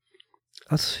committed.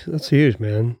 That's huge,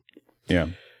 man. Yeah.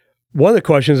 One of the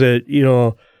questions that,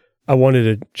 I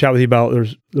wanted to chat with you about,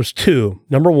 there's 2.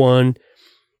 Number 1,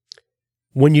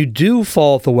 when you do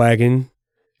fall off the wagon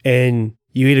and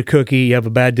you eat a cookie, you have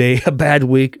a bad day, a bad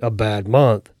week, a bad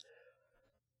month,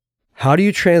 how do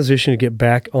you transition to get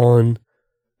back on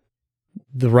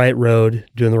the right road,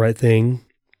 doing the right thing?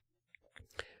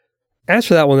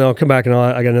 Answer that one, then I'll come back and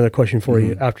I got another question for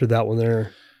you after that one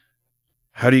there.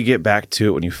 How do you get back to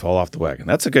it when you fall off the wagon?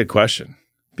 That's a good question,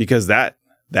 because that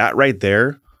right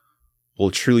there will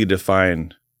truly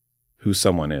define who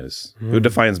someone is, who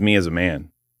defines me as a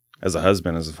man, as a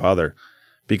husband, as a father.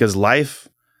 Because life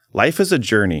is a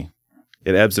journey.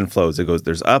 It ebbs and flows.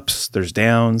 There's ups, there's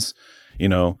downs.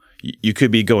 You could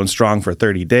be going strong for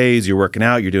 30 days. You're working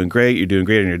out. You're doing great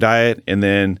on your diet. And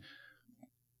then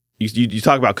you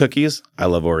talk about cookies. I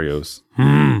love Oreos.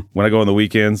 When I go on the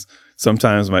weekends,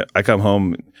 sometimes I come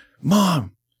home,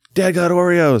 Mom, Dad got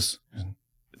Oreos.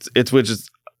 It's which is,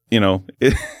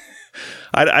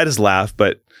 I just laugh.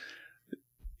 But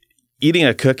eating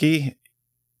a cookie,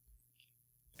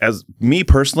 as me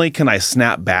personally, can I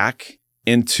snap back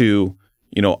into,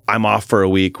 I'm off for a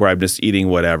week where I'm just eating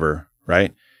whatever,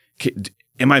 right?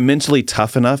 Am I mentally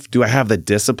tough enough? Do I have the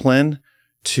discipline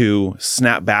to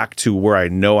snap back to where I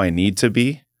know I need to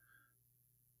be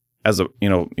as a,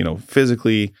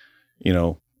 physically,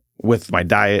 with my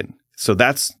diet? So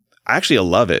I actually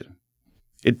love it.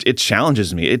 It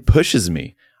challenges me. It pushes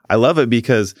me. I love it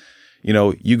because,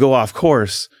 you go off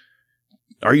course.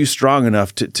 Are you strong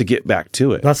enough to get back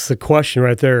to it? That's the question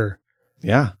right there.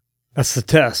 Yeah. That's the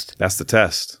test. That's the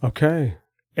test. Okay.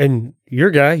 And you're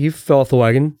a guy, you fell off the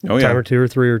wagon a time or 2 or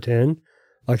 3 or 10,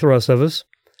 like the rest of us.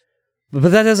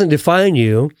 But that doesn't define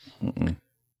you. Mm-mm.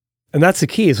 And that's the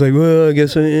key. It's like, well, I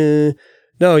guess,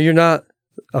 no, you're not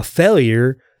a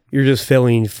failure. You're just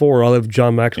failing forward. I love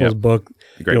John Maxwell's book.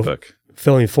 Great book.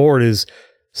 Failing forward is,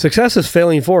 success is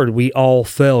failing forward. We all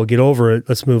fail. Get over it.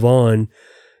 Let's move on.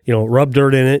 Rub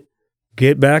dirt in it.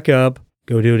 Get back up.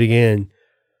 Go do it again.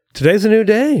 Today's a new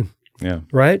day. Yeah.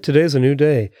 Right? Today's a new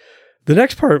day. The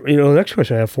next part, the next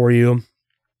question I have for you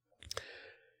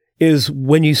is,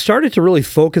 when you started to really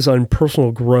focus on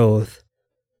personal growth,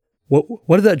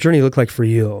 what did that journey look like for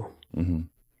you? Mm-hmm.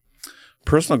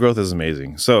 Personal growth is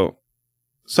amazing. So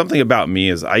something about me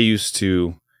is I used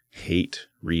to hate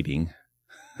reading.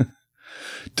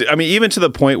 I mean, even to the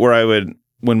point where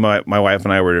when my wife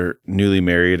and I were newly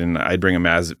married, and I'd bring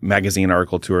a magazine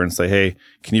article to her and say, hey,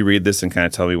 can you read this and kind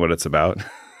of tell me what it's about?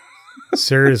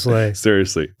 Seriously.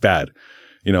 Seriously. Bad.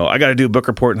 I got to do a book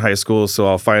report in high school, so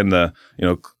I'll find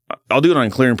I'll do it on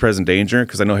Clear and Present Danger,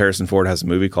 because I know Harrison Ford has a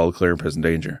movie called Clear and Present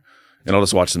Danger, and I'll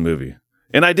just watch the movie.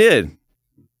 And I did,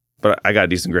 but I got a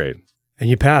decent grade. And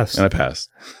you passed. And I passed.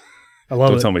 I love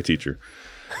it. Don't tell my teacher.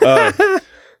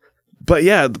 But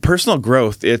yeah, the personal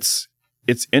growth, it's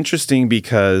interesting,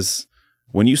 because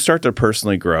when you start to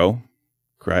personally grow,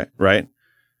 right?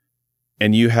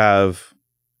 And you have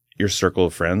your circle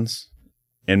of friends,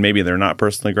 and maybe they're not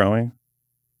personally growing,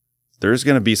 there's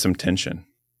going to be some tension.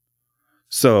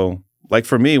 So, like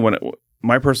for me,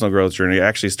 my personal growth journey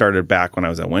actually started back when I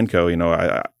was at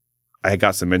Winco. I had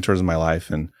got some mentors in my life,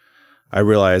 and I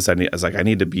realized I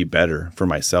need to be better for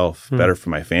myself, better for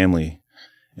my family.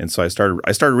 And so I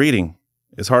started reading,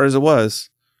 as hard as it was.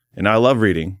 And I love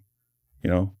reading.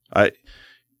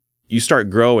 You start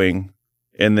growing,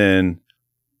 and then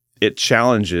it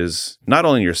challenges not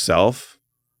only yourself,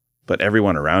 but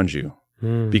everyone around you,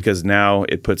 because now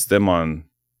it puts them on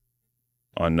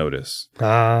notice.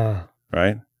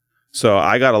 Right. So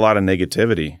I got a lot of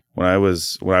negativity when I would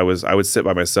sit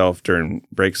by myself during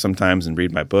breaks sometimes and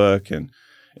read my book,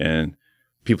 and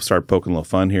people start poking a little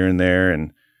fun here and there,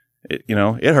 and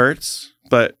it hurts,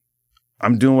 but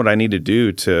I'm doing what I need to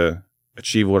do to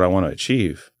achieve what I want to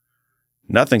achieve.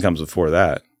 Nothing comes before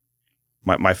that.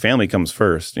 My family comes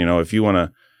first. If you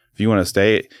want to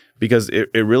stay, because it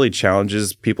really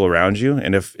challenges people around you.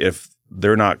 And if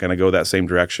they're not going to go that same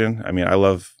direction, I mean, I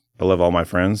love all my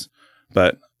friends,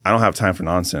 but I don't have time for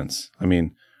nonsense. I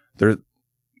mean,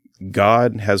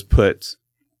 God has put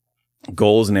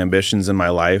goals and ambitions in my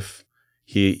life.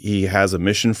 He has a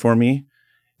mission for me,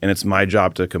 and it's my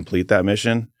job to complete that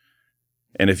mission.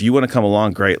 And if you want to come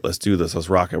along, great, let's do this. Let's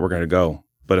rock it. We're going to go.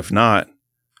 But if not,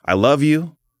 I love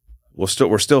you. We're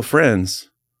still friends,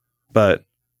 but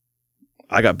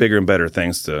I got bigger and better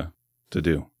things to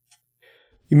do.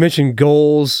 You mentioned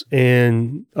goals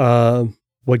and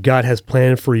what God has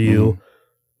planned for you.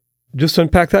 Mm-hmm. Just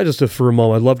unpack that for a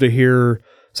moment. I'd love to hear.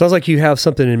 Sounds like you have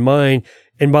something in mind.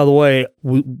 And by the way,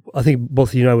 I think both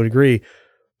of you and I would agree.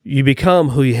 You become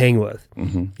who you hang with.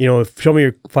 Mm-hmm. Show me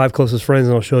your 5 closest friends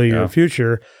and I'll show you your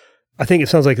future. I think it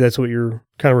sounds like that's what you're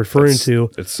kind of referring to.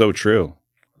 It's so true.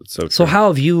 It's so true. So how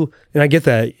have you, and I get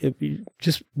that,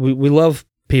 we love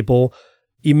people.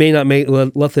 You may not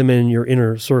let them in your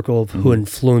inner circle of who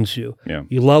influence you. Yeah.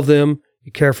 You love them,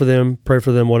 you care for them, pray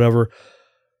for them, whatever.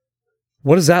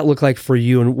 What does that look like for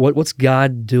you? And what's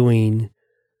God doing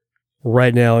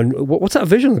right now? And what's that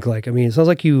vision look like? I mean, it sounds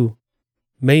like you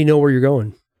may know where you're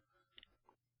going.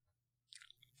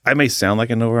 I may sound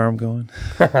like I know where I'm going.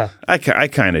 I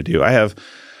kind of do. I have,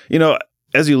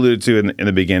 as you alluded to in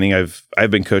the beginning,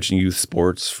 I've been coaching youth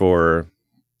sports for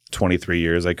 23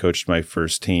 years. I coached my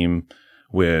first team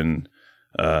when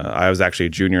I was actually a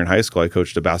junior in high school. I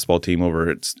coached a basketball team over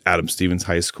at Adam Stevens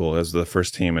High School as the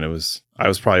first team, and I was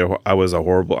a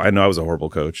horrible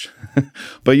coach,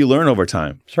 but you learn over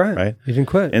time. That's right. Right. You didn't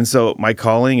quit. And so my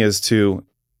calling is to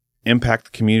impact the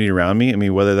community around me. I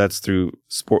mean, whether that's through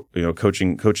sport,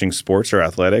 coaching sports or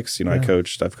athletics. I've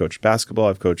coached basketball,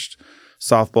 I've coached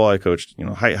softball, I coached,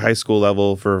 high school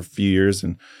level for a few years,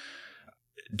 and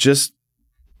just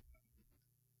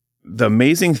the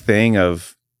amazing thing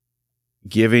of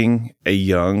giving a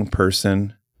young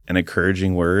person an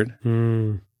encouraging word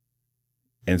and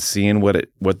seeing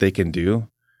what they can do.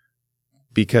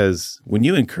 Because when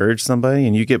you encourage somebody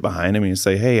and you get behind them and you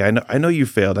say, "Hey, I know you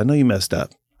failed. I know you messed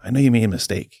up. I know you made a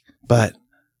mistake, but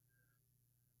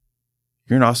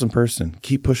you're an awesome person.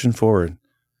 Keep pushing forward.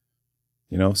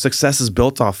 Success is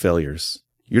built off failures.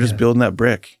 You're just building that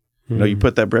brick. You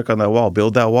put that brick on that wall,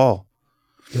 build that wall.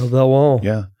 Build that wall.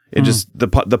 Yeah. It just, the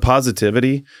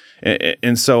positivity.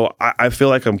 And so I feel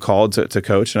like I'm called to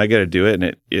coach, and I get to do it.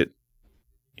 And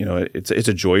it's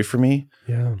a joy for me.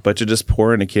 Yeah. But to just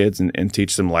pour into kids and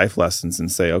teach them life lessons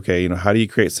and say, okay, how do you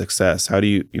create success? How do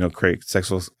you, create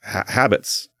sexual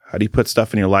habits? How do you put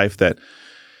stuff in your life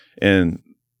and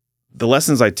the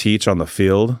lessons I teach on the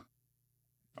field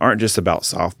aren't just about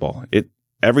softball.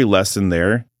 Every lesson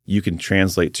there you can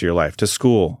translate to your life, to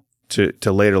school,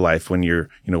 to later life when you're,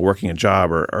 working a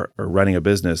job or running a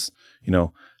business,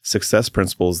 success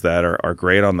principles that are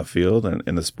great on the field and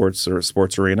in the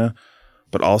sports arena,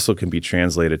 but also can be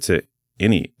translated to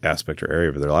any aspect or area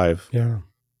of their life. Yeah.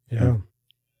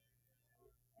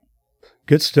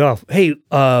 Good stuff. Hey,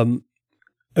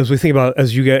 as we think about,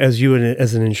 as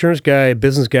an insurance guy, a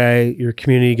business guy, you're a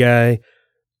community guy,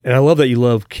 and I love that you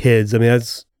love kids. I mean,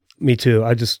 that's me too.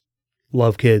 I just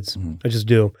love kids. Mm-hmm. I just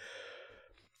do.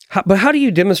 But how do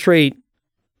you demonstrate,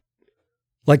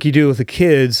 like you do with the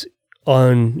kids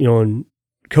on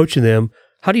coaching them,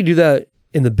 how do you do that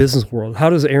in the business world? How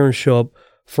does Aaron show up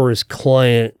for his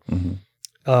client,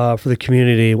 for the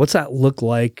community? What's that look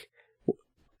like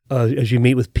as you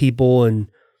meet with people and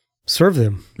serve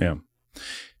them? Yeah.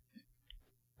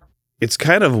 It's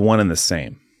kind of one and the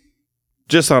same.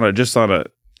 Just on a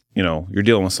you're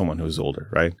dealing with someone who's older,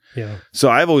 right? Yeah. So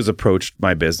I've always approached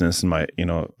my business and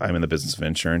I'm in the business of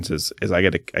insurance is I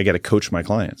get to coach my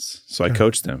clients. So I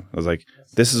coach them. I was like,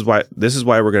 this is why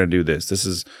we're going to do this. This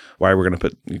is why we're going to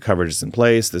put coverages in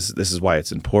place. This is why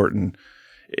it's important.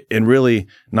 And really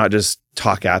not just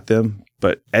talk at them,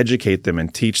 but educate them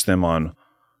and teach them on,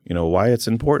 why it's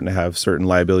important to have certain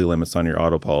liability limits on your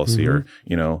auto policy, or,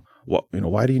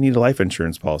 why do you need a life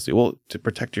insurance policy? Well, to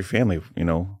protect your family,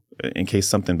 in case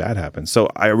something bad happens. So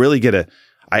I really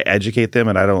I educate them,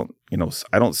 and I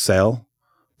don't sell,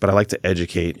 but I like to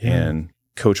educate and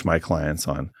coach my clients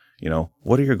on,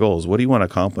 what are your goals? What do you want to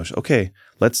accomplish? Okay,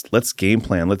 let's game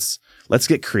plan. Let's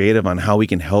get creative on how we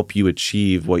can help you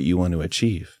achieve what you want to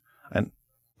achieve. And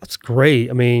that's great.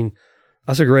 I mean,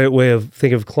 that's a great way of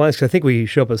thinking of clients. 'Cause I think we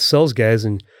show up as sales guys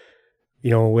and, we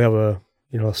have a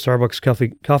Starbucks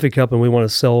coffee cup and we want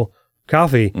to sell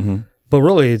coffee, but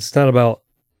really it's not about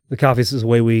the coffee. It's the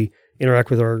way we interact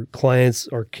with our clients,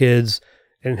 our kids,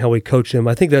 and how we coach them.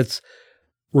 I think that's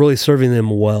really serving them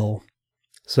well.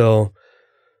 So,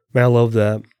 man, I love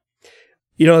that.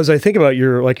 As I think about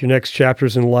your next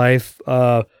chapters in life,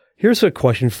 here's a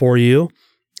question for you.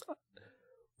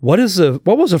 What was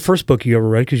the first book you ever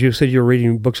read? Because you said you were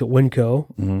reading books at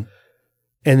Winco. Mm-hmm.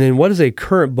 And then what is a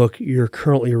current book you're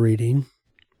currently reading?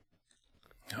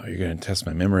 Oh, you're going to test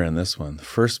my memory on this one. The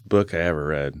first book I ever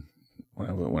read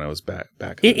when I was back.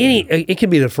 It can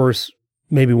be the first,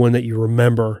 maybe one that you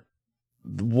remember.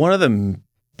 One of the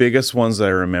biggest ones that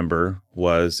I remember it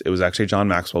was actually a John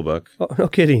Maxwell book. Oh, no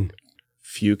kidding.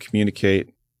 Few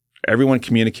communicate. Everyone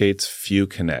communicates. Few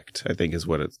connect, I think is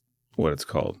what it's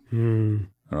called. I don't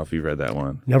know if you read that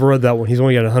one. Never read that one. He's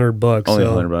only got $100. Only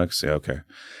 $100. Yeah. Okay.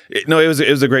 It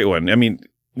was a great one. I mean,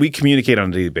 we communicate on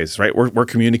a daily basis, right? We're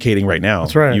communicating right now.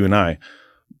 That's right. You and I.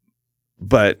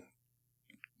 But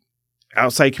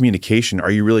outside communication, are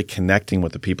you really connecting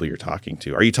with the people you're talking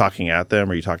to? Are you talking at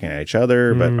them? Are you talking at each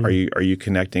other? But are you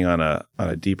connecting on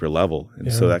a deeper level?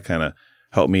 And so that kind of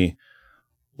helped me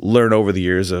learn over the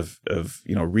years of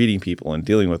reading people and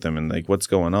dealing with them and like what's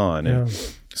going on. And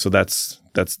so that's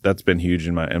been huge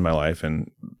in my life.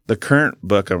 And the current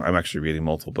book, I'm actually reading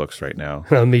multiple books right now.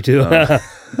 Me too.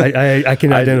 I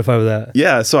can identify with that.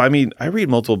 Yeah. So I mean, I read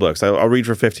multiple books. I'll read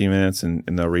for 15 minutes and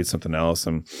I'll read something else.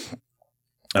 And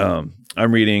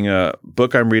I'm reading a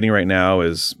book I'm reading right now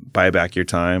is Buy Back Your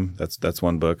Time. That's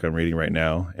one book I'm reading right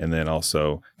now. And then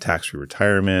also Tax Free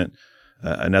Retirement.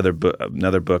 Another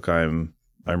book I'm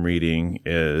reading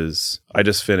is I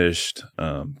just finished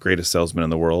Greatest Salesman in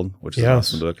the World, which is an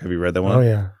awesome book. Have you read that one? Oh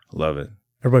yeah, love it.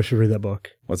 Everybody should read that book.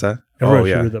 What's that?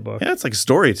 Everybody should read that book. Yeah, it's like a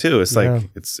story too. It's like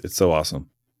it's so awesome.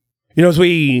 As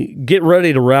we get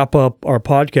ready to wrap up our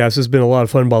podcast, it's been a lot of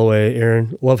fun, by the way,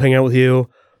 Aaron. Love hanging out with you.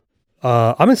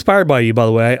 I'm inspired by you, by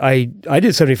the way. I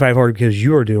did 75 hard because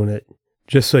you are doing it,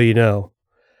 just so you know.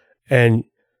 And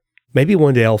maybe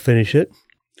one day I'll finish it.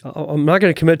 I'm not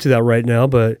going to commit to that right now,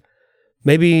 but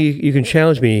maybe you can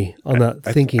challenge me on that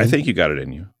thinking. I think you got it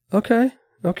in you. Okay.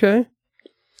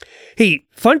 Hey,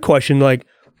 fun question. Like,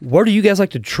 where do you guys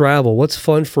like to travel? What's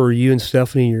fun for you and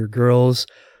Stephanie and your girls?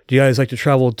 Do you guys like to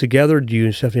travel together? Do you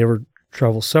and Stephanie ever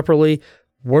travel separately?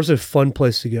 Where's a fun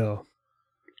place to go?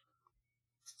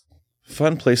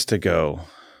 Fun place to go.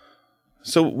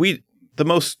 So the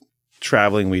most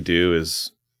traveling we do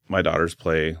is my daughters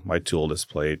my two oldest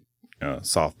play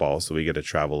softball, so we get to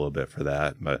travel a little bit for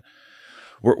that. But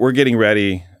we're getting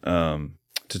ready to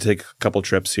take a couple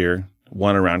trips here.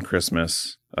 One around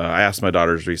Christmas. I asked my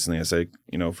daughters recently. I said,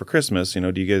 for Christmas, do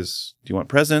you want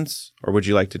presents or would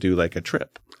you like to do like a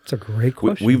trip? That's a great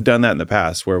question. We've done that in the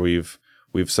past where we've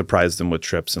surprised them with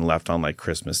trips and left on like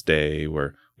Christmas Day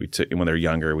where we took when they're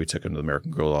younger. We took them to the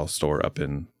American Girl Doll store up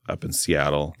in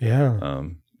Seattle. Yeah.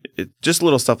 Just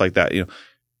little stuff like that,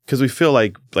 because we feel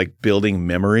like building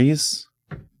memories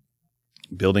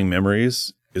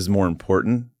is more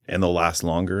important and they'll last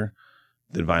longer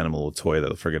than buying them a little toy that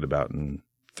they'll forget about in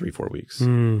 3-4 weeks.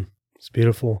 It's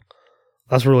beautiful.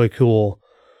 That's really cool.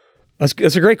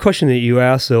 That's a great question that you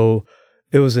asked. So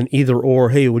it was an either or.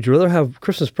 Hey, would you rather have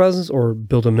Christmas presents or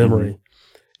build a memory?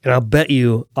 And I'll bet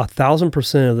you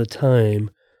 1,000% of the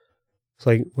time, it's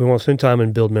like we want to spend time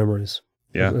and build memories.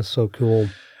 Yeah. That's so cool.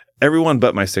 Everyone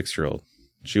but my 6-year-old.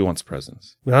 She wants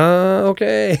presents.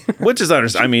 Okay. Which is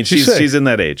understandable. I mean, she's in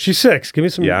that age. She's 6. Give me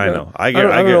some. Yeah, I know. I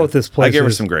don't know what this place I give her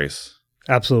is. some grace.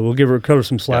 Absolutely. We'll cut her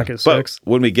some slack at 6.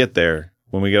 But when we get there,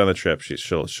 when we get on the trip,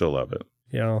 she'll love it.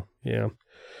 Yeah.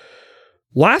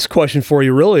 Last question for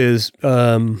you really is,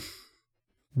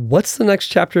 what's the next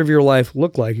chapter of your life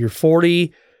look like? You're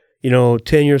 40, 10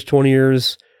 years, 20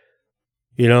 years,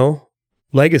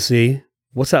 legacy.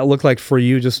 What's that look like for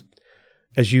you just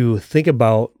as you think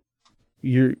about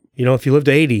if you live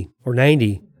to 80 or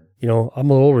 90, I'm a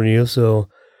little older than you, so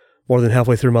more than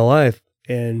halfway through my life.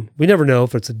 And we never know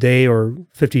if it's a day or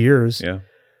 50 years. Yeah.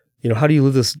 How do you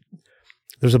live this?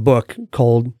 There's a book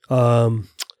called Halftime.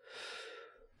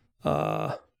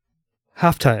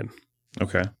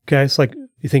 Okay. It's like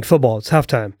you think football, it's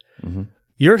halftime. Mm-hmm.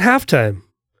 You're at halftime.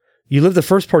 You live the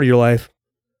first part of your life.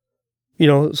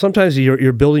 Sometimes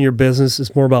you're building your business.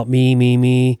 It's more about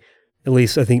me. At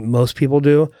least I think most people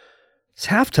do. It's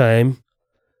halftime.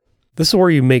 This is where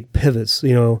you make pivots,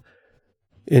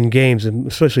 in games, and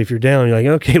especially if you're down, you're like,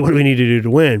 okay, what do we need to do to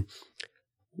win?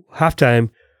 Halftime.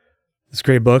 It's a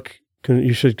great book.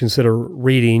 You should consider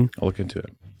reading. I'll look into it.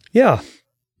 Yeah.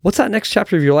 What's that next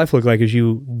chapter of your life look like as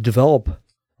you develop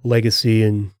legacy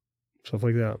and stuff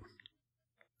like that?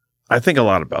 I think a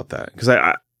lot about that because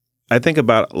I think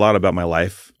a lot about my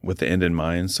life with the end in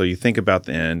mind. So you think about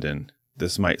the end, and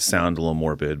this might sound a little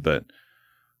morbid, but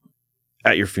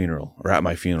at your funeral or at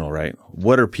my funeral, right?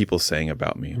 What are people saying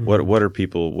about me? Mm-hmm.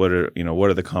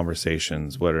 What are the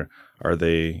conversations? Are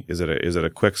they, is it a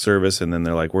quick service? And then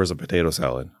they're like, where's a potato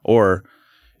salad? Or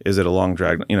is it a long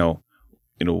drag?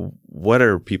 what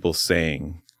are people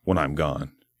saying when I'm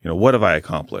gone? What have I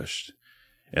accomplished?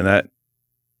 And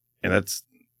that's,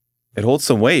 it holds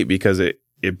some weight because it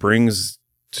brings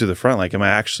to the front, like, am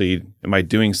I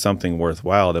doing something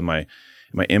worthwhile? Am I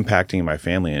impacting my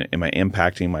family? And am I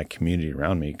impacting my community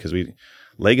around me? Because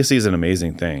legacy is an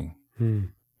amazing thing.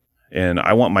 And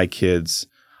I want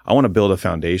to build a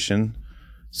foundation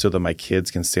so that my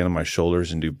kids can stand on my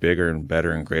shoulders and do bigger and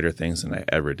better and greater things than I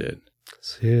ever did.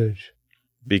 It's huge.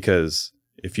 Because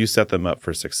if you set them up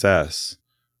for success,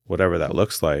 whatever that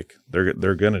looks like,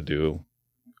 they're going to do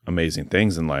amazing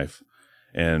things in life.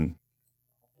 And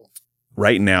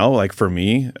right now, like for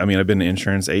me, I mean, I've been in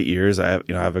insurance 8 years. I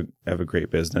have a great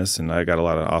business, and I got a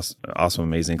lot of awesome,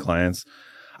 amazing clients.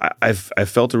 I've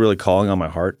felt a really calling on my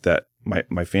heart that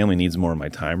my family needs more of my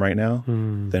time right now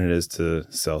than it is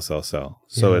to sell. So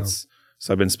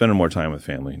I've been spending more time with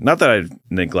family. Not that I'm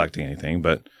neglecting anything,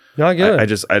 but not good.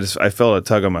 I felt a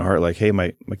tug on my heart, like, hey,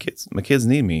 my kids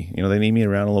need me. They need me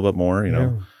around a little bit more.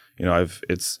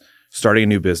 It's starting a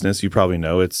new business. You probably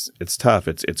know it's tough.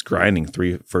 It's grinding.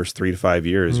 First 3 to 5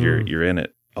 years, you're in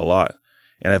it a lot.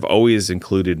 And I've always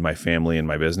included my family in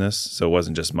my business, so it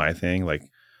wasn't just my thing. Like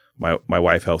my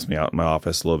wife helps me out in my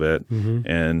office a little bit,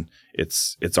 and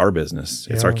it's our business.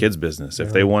 It's our kids' business.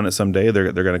 If they want it someday,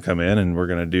 they're going to come in, and we're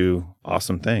going to do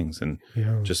awesome things, and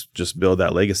just build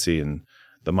that legacy and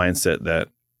the mindset that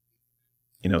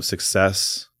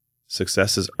success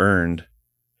is earned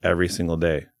every single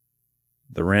day.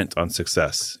 The rent on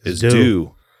success is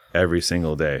due every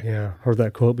single day. Yeah, heard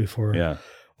that quote before. Yeah.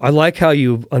 I like how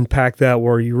you unpack that,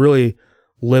 where you really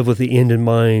live with the end in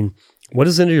mind. What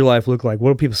does the end of your life look like?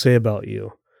 What do people say about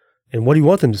you? And what do you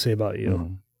want them to say about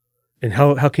you? And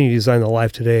how can you design the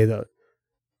life today that,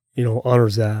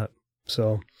 honors that?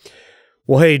 So,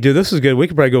 well, hey, dude, this is good. We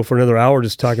could probably go for another hour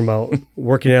just talking about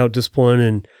working out, discipline,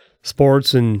 and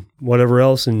sports and whatever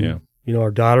else, and,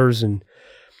 our daughters.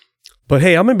 But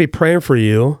hey, I'm going to be praying for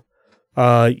you,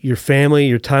 your family,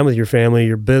 your time with your family,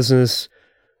 your business,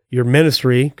 your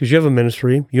ministry, because you have a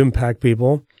ministry, you impact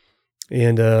people.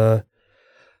 And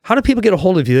how do people get a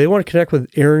hold of you? They want to connect with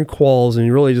Aaron Qualls and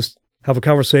you really just have a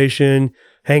conversation,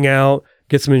 hang out,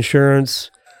 get some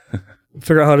insurance,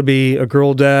 figure out how to be a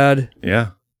girl dad.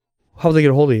 Yeah. How do they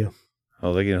get a hold of you?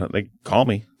 Oh, they call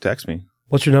me, text me.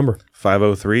 What's your number?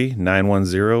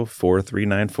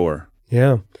 503-910-4394.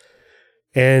 Yeah.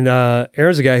 And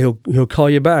Aaron's a guy he'll call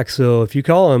you back. So if you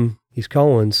call him, he's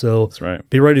calling. So that's right.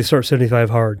 Be ready to start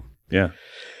 75 hard. Yeah.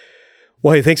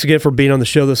 Well, hey, thanks again for being on the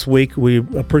show this week. We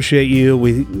appreciate you.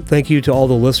 We thank you to all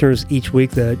the listeners each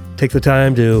week that take the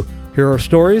time to hear our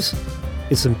stories.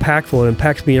 It's impactful. It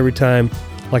impacts me every time.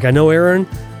 Like, I know Aaron,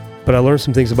 but I learned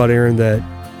some things about Aaron that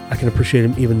I can appreciate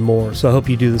him even more. So I hope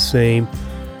you do the same.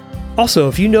 Also,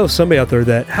 if you know somebody out there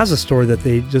that has a story that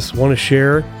they just want to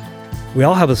share, we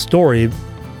all have a story,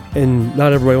 and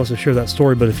not everybody wants to share that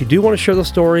story. But if you do want to share the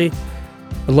story,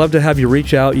 I'd love to have you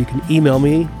reach out. You can email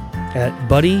me at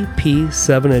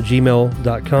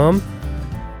buddyp7@gmail.com.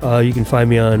 You can find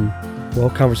me on,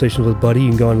 Conversations with Buddy. You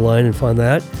can go online and find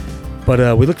that.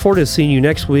 But we look forward to seeing you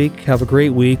next week. Have a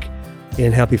great week,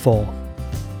 and happy fall.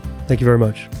 Thank you very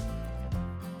much.